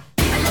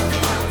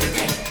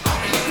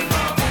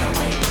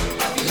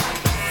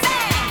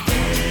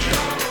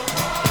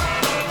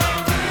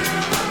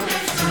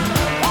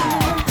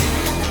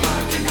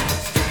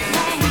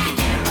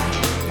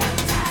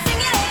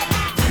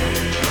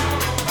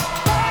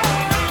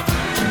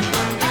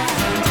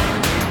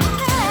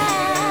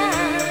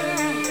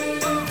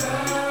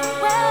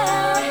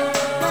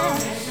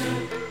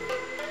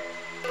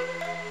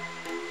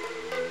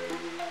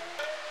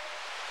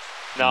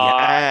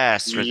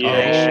 Yes, Rhythm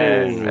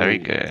Nation. Very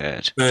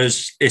good.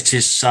 Because it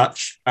is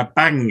such a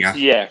banger.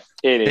 Yeah,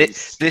 it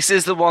is. This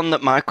is the one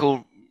that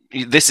Michael...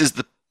 This is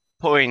the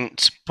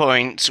point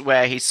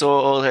where he saw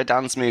all her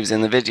dance moves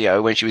in the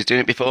video when she was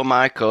doing it before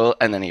Michael,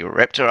 and then he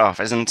ripped her off,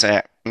 isn't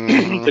it?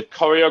 The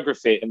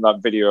choreography in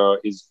that video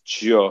is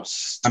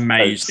just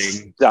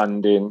amazing.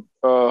 Outstanding.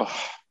 Oh.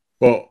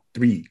 4,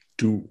 3,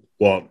 2,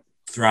 1.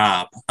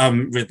 Thrab.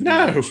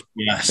 No.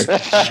 Yes.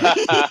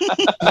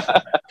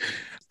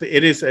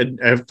 It is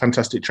a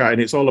fantastic track,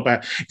 and it's all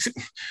about.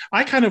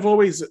 I kind of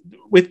always,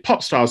 with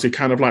pop stars who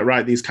kind of like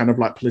write these kind of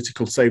like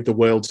political save the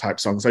world type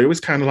songs, I always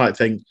kind of like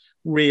think,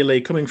 really,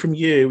 coming from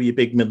you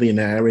big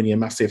millionaire in your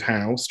massive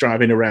house,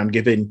 driving around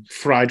giving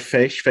fried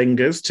fish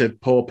fingers to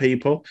poor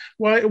people,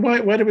 why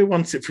do we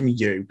want it from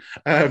you?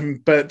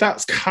 But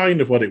that's kind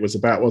of what it was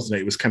about, wasn't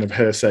it? It was kind of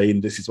her saying,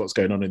 this is what's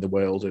going on in the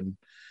world, and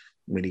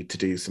we need to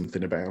do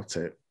something about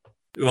it.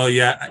 Well,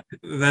 yeah,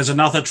 there's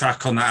another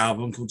track on that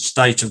album called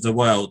State of the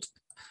World.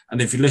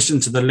 And if you listen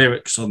to the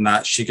lyrics on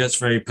that, she gets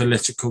very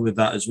political with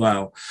that as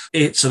well.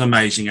 It's an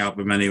amazing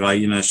album anyway,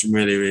 you know, some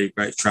really, really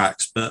great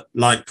tracks. But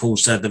like Paul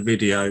said, the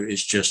video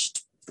is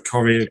just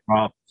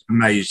choreographed,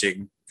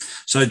 amazing.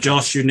 So,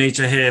 Josh, you need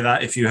to hear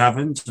that if you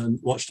haven't and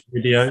watch the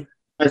video.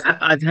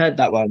 I've heard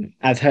that one.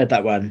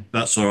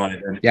 That's all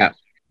right then. Yeah,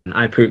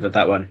 I approve of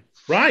that one.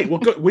 Right. Well,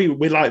 good. We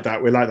like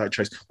that. We like that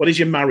choice. What is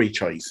your marry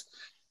choice?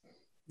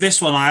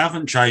 This one I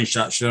haven't changed,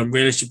 actually. I'm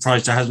really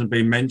surprised it hasn't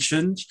been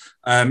mentioned.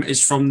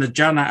 It's from the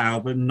Janet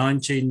album,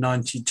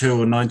 1992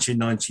 or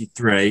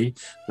 1993.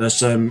 There's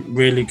some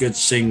really good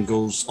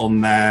singles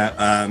on there.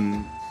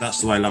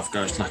 That's the Way Love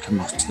Goes, Like a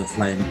Moth to the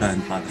Flame,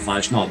 Burned by the Fire.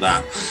 It's not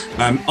that.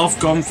 I've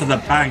gone for the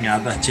banger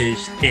that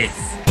is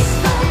If.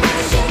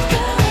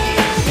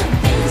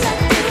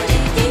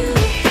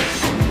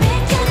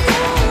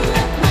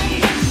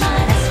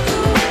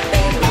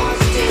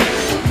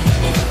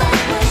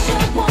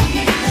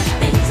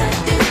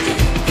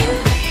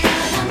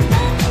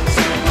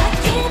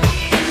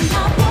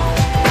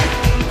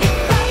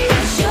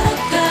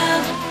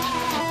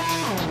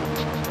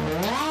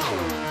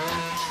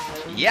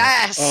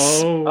 Yes!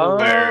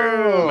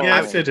 Oh,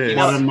 yes, it is.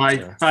 One of my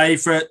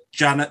favourite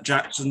Janet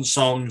Jackson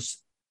songs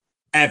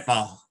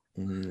ever.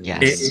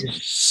 Yes. It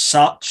is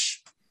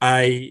such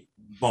a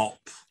bop.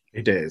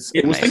 It is.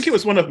 I think it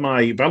was one of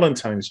my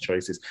Valentine's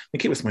choices. I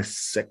think it was my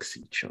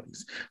sexy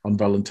choice on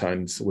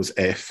Valentine's was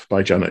If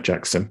by Janet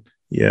Jackson.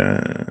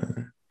 Yeah.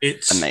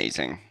 It's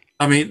amazing.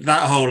 I mean,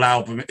 that whole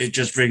album, it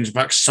just brings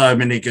back so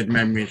many good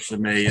memories for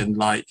me. And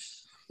like,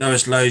 there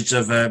was loads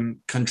of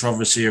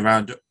controversy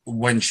around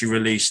when she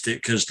released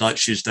it because, like,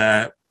 she's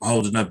there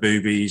holding her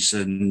boobies,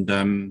 and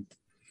I mean,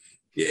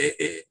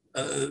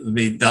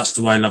 That's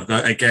the Way Love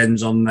Goes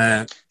again's on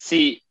there.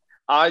 See,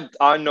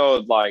 I know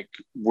like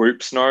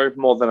Whoops know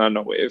more than I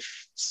know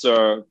If.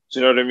 So do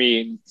you know what I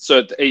mean?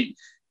 So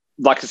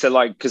like I said,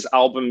 like, because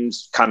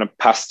albums kind of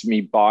passed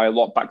me by a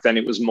lot back then.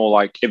 It was more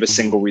like if a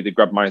single really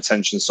grabbed my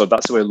attention. So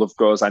That's the Way Love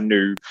Goes I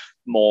knew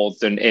more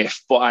than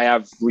If. But I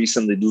have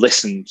recently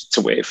listened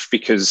to If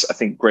because I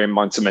think Graham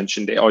might have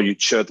mentioned it, or you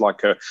shared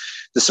like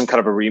there's some kind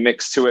of a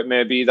remix to it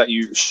maybe that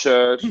you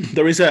shared.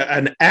 There is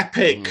an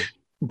epic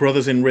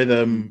Brothers in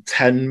Rhythm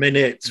 10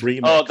 minutes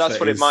remix. Oh, that's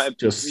what it might have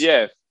been.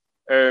 Yeah.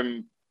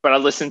 But I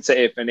listened to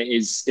If, and it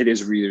is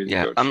really, really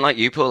good. I'm like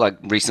you, Paul. Like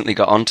recently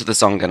got onto the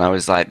song, and I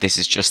was like, "This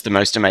is just the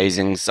most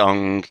amazing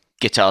song."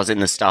 Guitars in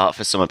the start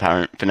for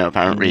no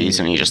apparent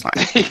reason. And you're just like,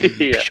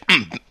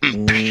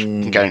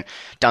 going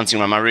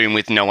dancing around my room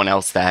with no one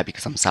else there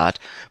because I'm sad.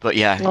 But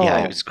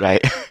yeah, it was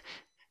great.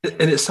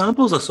 And it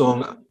samples a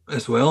song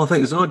as well. I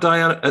think is it not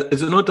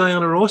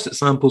Diana Ross? It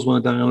samples one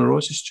of Diana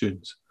Ross's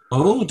tunes.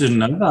 Oh, didn't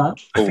know that.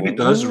 I think it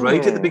does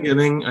right at the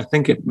beginning. I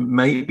think it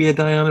might be a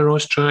Diana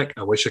Ross track.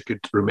 I wish I could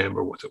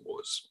remember what it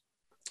was.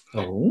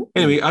 Oh,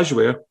 anyway, as you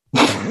were.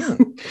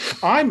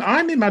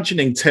 I'm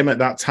imagining Tim at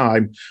that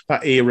time,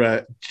 that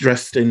era,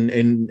 dressed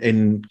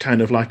in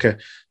kind of like a,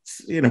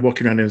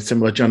 walking around in a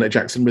similar Janet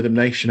Jackson Rhythm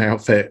Nation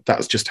outfit.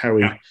 That's just how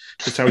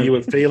you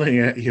were feeling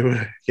it. You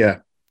were, yeah.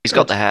 He's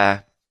got the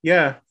hair.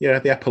 Yeah,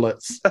 the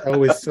epaulets. I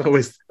always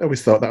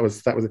thought that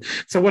was it.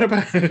 So what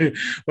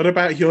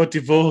about your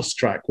divorce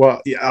track?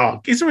 What?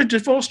 Is there a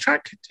divorce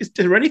track? Is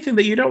there anything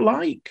that you don't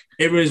like?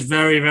 It was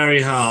very,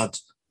 very hard.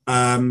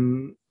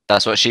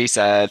 That's what she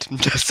said.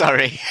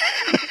 Sorry.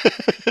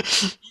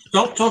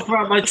 Stop talking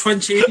about my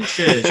 20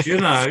 inches.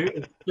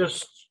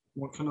 Just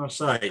what can I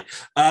say?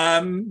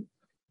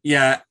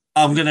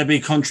 I'm going to be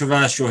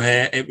controversial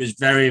here. It was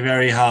very,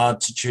 very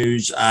hard to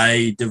choose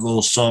a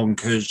divorce song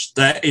because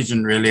there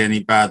isn't really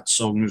any bad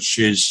songs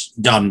she's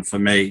done for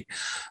me.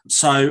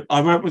 So I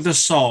went with a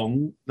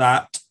song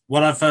that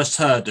when I first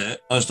heard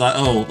it, I was like,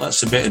 oh,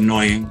 that's a bit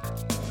annoying.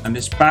 And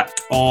it's back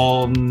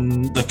on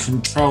the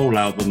Control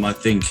album, I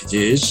think it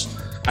is.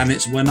 And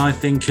it's When I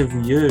Think of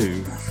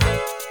You.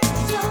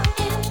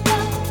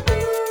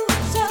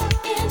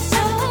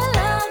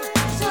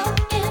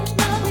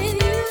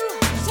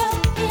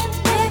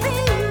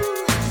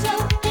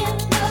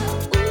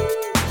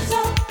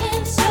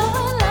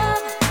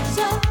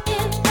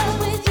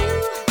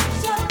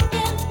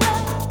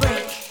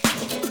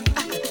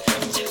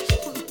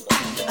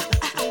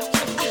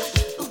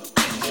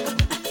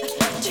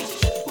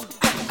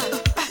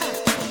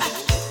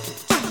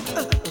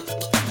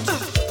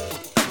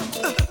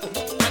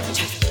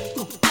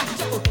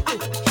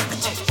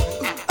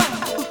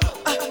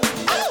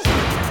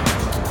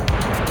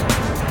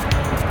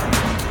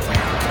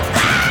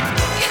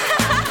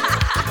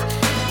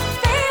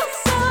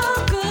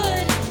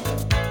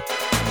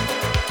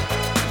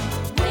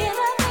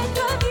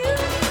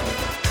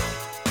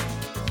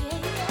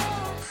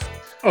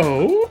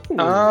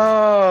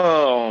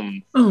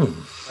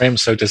 I'm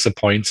so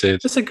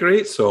disappointed. It's a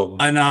great song.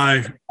 I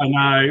know.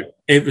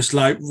 It was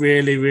like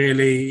really,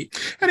 really.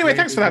 Anyway,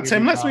 thanks for that,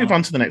 Tim. Let's move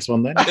on to the next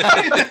one then.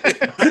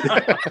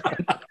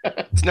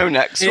 There's no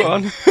next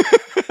one.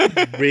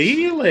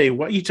 Really?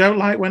 What you don't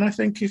like When I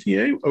Think of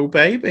You? Oh,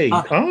 baby.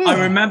 I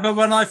remember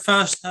when I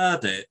first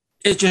heard it,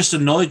 it just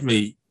annoyed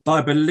me. But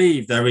I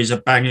believe there is a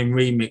banging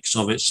remix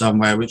of it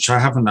somewhere, which I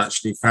haven't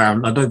actually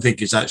found. I don't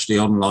think it's actually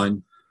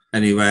online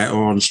anywhere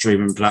or on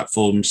streaming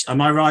platforms. Am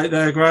I right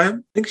there,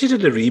 Graham? I think she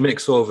did a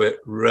remix of it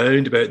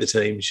round about the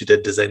time she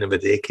did Design of a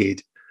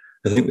Decade.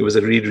 I think there was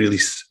a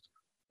re-release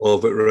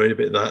of it round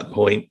about that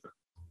point.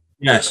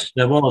 Yes,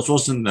 there was,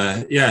 wasn't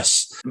there?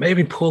 Yes.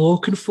 Maybe Paul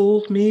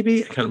Oakenfold,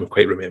 maybe? I can't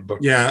quite remember.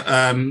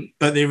 Yeah,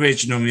 but the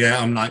original,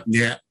 I'm like,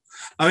 yeah.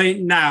 I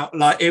mean, now,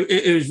 like,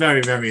 it was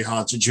very, very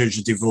hard to choose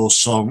a divorce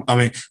song. I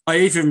mean, I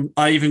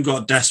even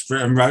got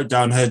desperate and wrote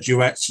down her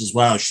duets as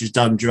well. She's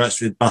done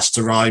duets with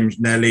Busta Rhymes,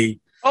 Nelly.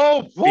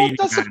 Oh, what?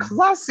 That's a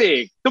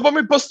classic. The one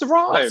with Busta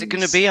Rhymes. What's it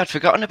going to be? I'd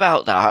forgotten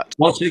about that.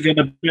 What's it going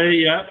to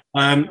be? Yeah.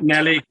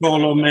 Nelly,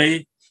 Call on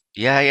Me.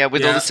 Yeah,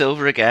 with all the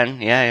silver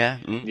again. Yeah.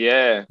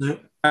 Yeah.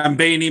 And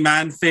Beanie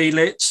Man, Feel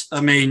It. I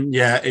mean,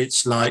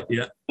 it's like,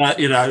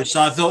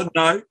 so I thought,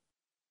 no,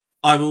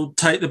 I will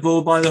take the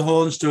bull by the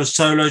horns, do a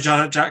solo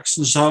Janet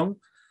Jackson song.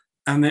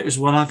 And it was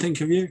When I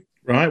Think of You.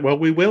 Right. Well,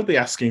 we will be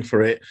asking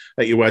for it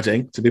at your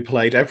wedding to be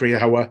played every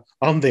hour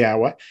on the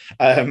hour.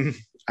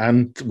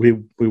 And we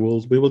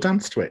will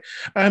dance to it.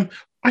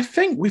 I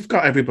think we've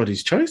got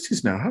everybody's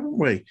choices now, haven't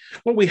we?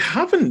 What we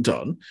haven't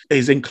done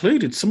is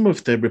included some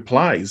of the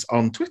replies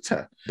on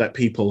Twitter that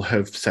people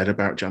have said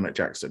about Janet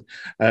Jackson.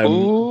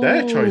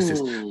 Their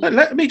choices.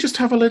 Let me just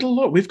have a little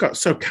look. We've got,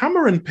 so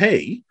Cameron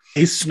P,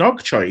 his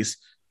snog choice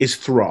is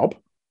Throb,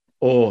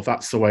 or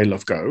That's the Way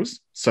Love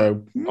Goes.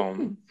 So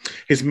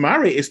his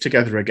marry is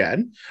Together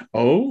Again.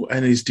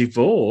 And his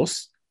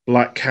divorce,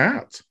 Black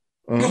Cat.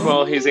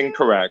 Well, he's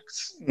incorrect.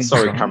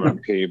 Sorry, Cameron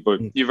P, but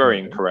you're very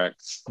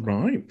incorrect.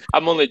 Right.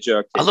 I'm only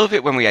joking. I love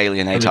it when we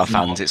alienate our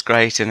fans. It's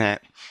great, isn't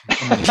it?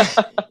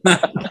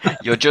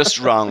 You're just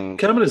wrong.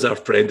 Cameron is our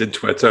friend on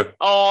Twitter.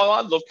 Oh,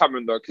 I love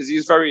Cameron, though, because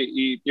he's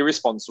he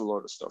responds to a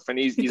lot of stuff, and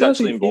he's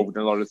actually involved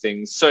in a lot of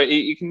things. So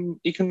he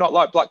can not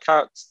like Black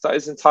Cat. That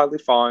is entirely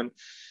fine.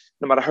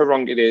 No matter how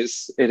wrong it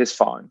is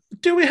fine.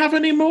 Do we have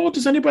any more?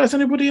 Has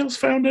anybody else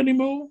found any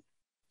more?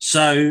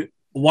 So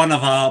one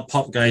of our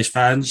Pop Gaze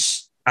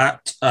fans,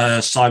 at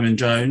Simon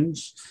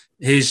Jones,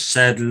 he's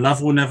said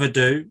Love Will Never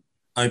Do,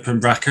 open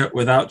bracket,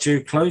 Without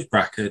You, close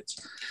bracket.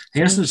 He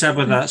hasn't said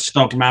whether that's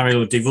Snog, Marry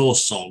or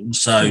Divorce song,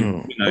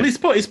 so well, he's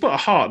put a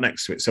heart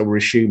next to it, so we're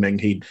assuming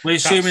he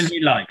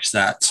likes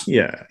that.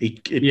 Yeah,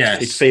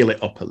 he'd feel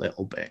it up a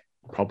little bit,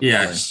 probably.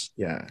 Yes.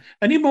 Yeah.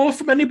 Any more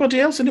from anybody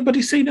else?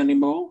 Anybody seen any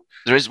more?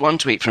 There is one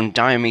tweet from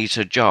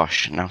Diameter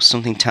Josh. Now,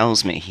 something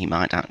tells me he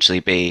might actually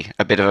be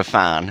a bit of a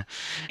fan.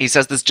 He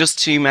says there's just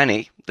too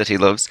many that he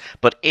loves,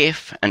 but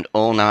If and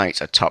All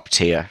Night are top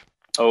tier.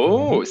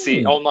 Oh,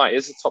 see, All Night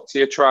is a top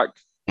tier track.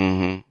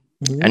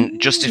 Mm-hmm. And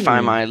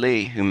Justify My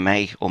Lee, who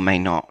may or may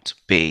not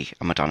be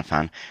a Madonna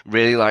fan,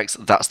 really likes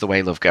That's the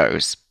Way Love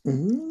Goes.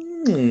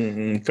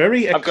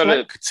 Very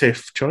eclectic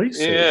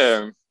choices.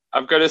 Yeah.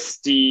 I've got a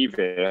Steve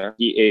here.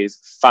 He is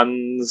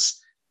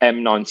Fans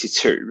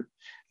M92.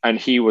 And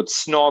he would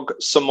snog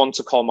Someone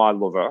to Call My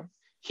Lover.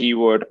 He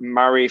would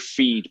marry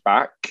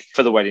Feedback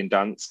for the wedding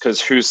dance, because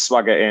whose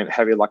swagger ain't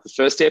heavy like a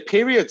first day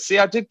period? See,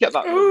 I did get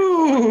that.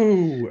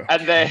 Ooh.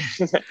 And then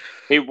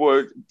he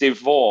would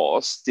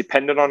divorce,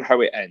 depending on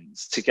how it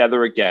ends,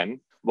 Together Again,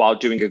 while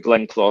doing a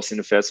Glenn Close in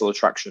a Fatal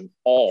Attraction,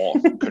 or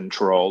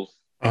Control.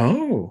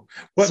 Oh,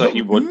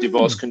 he would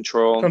divorce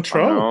Control.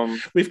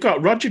 We've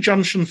got Roger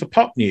Johnson for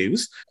Pop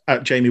News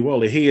at Jamie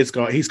Worley. He's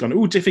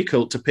gone,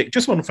 difficult to pick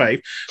just one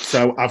fave.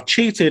 So I've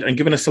cheated and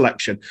given a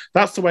selection.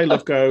 That's the Way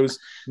Love Goes.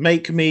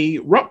 Make Me,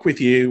 Rock With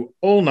You,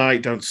 All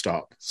Night, Don't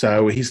Stop.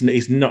 So he's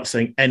not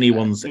saying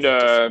anyone's.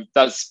 No,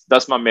 that's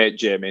my mate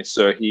Jamie.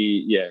 So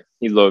he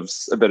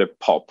loves a bit of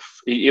pop.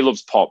 He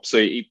loves pop.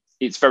 So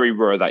it's very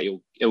rare that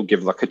he'll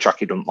give like a track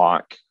he don't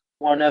like.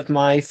 One of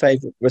my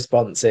favourite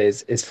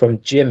responses is from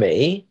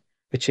Jimmy,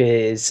 which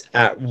is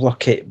at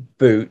Rocket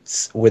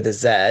Boots with a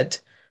Z.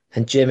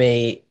 And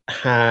Jimmy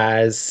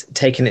has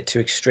taken it to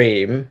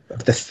extreme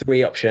of the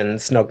three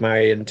options, Snog,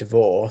 Marry and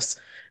Divorce,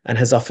 and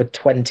has offered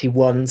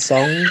 21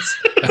 songs.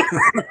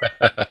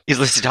 He's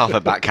listed half a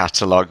back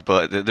catalogue,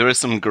 but there are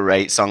some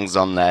great songs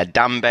on there.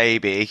 Damn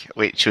Baby,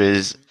 which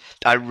was...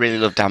 I really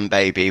love Damn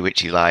Baby,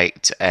 which he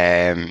liked.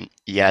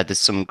 There's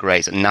some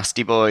great...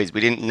 Nasty Boys.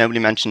 Nobody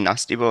mentioned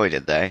Nasty Boy,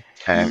 did they?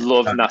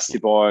 Love Nasty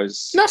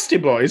Boys. Nasty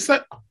Boys?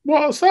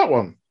 What's that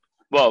one?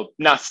 Well,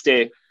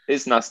 Nasty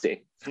is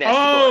Nasty.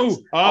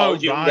 Nasty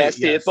Boys.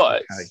 Nasty Boys.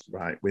 Okay,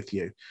 right, with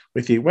you.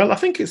 Well, I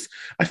think it's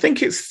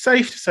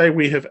safe to say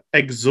we have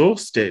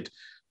exhausted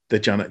the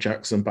Janet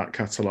Jackson back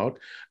catalogue.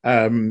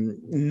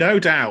 No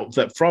doubt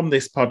that from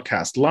this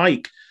podcast,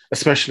 like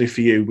especially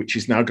for you, which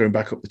is now going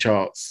back up the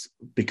charts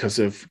because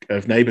of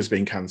Neighbours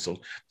being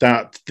cancelled,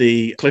 that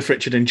the Cliff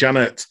Richard and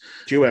Janet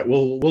duet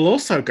will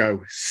also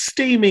go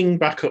steaming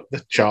back up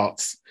the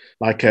charts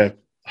like a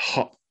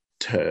hot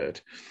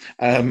turd.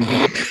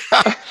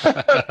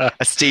 A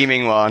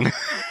steaming one.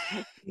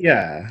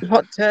 Yeah.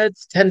 Hot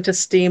turds tend to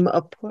steam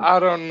up. I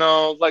don't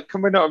know. Like,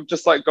 can we not have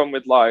just like gone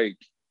with like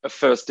a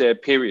first day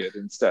period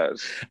instead?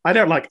 I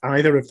don't like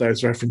either of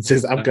those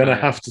references, I'm going to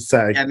have to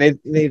say. Yeah,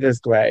 neither's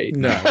great.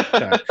 No.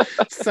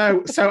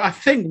 So I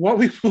think what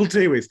we will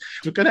do is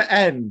we're going to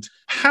end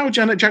how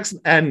Janet Jackson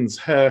ends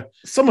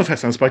some of her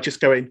songs by just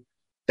going,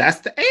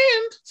 that's the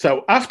end.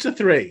 So after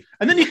 3,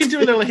 and then you can do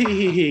a little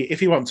he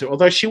if you want to,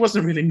 although she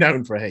wasn't really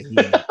known for a he.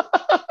 But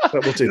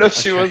we'll do that. No,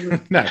 she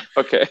wasn't. No.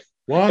 Okay.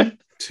 1,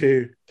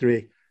 2,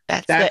 3.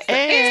 That's the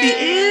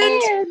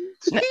end.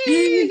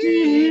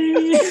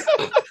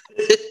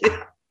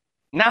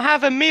 Now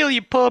have a meal,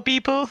 you poor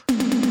people.